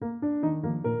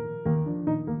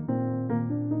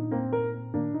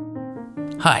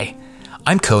Hi,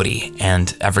 I'm Cody,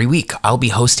 and every week I'll be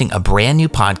hosting a brand new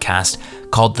podcast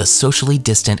called the Socially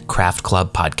Distant Craft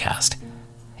Club Podcast.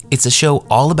 It's a show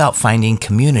all about finding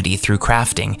community through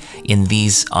crafting in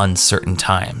these uncertain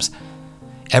times.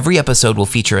 Every episode will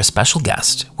feature a special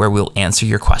guest where we'll answer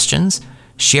your questions,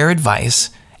 share advice,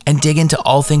 and dig into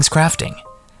all things crafting.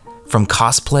 From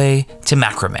cosplay to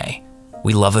macrame,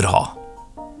 we love it all.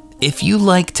 If you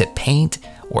like to paint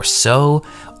or sew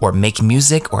or make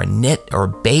music or knit or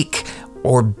bake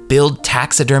or build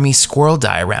taxidermy squirrel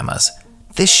dioramas,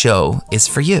 this show is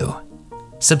for you.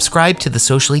 Subscribe to the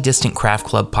Socially Distant Craft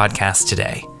Club podcast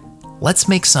today. Let's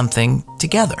make something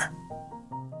together.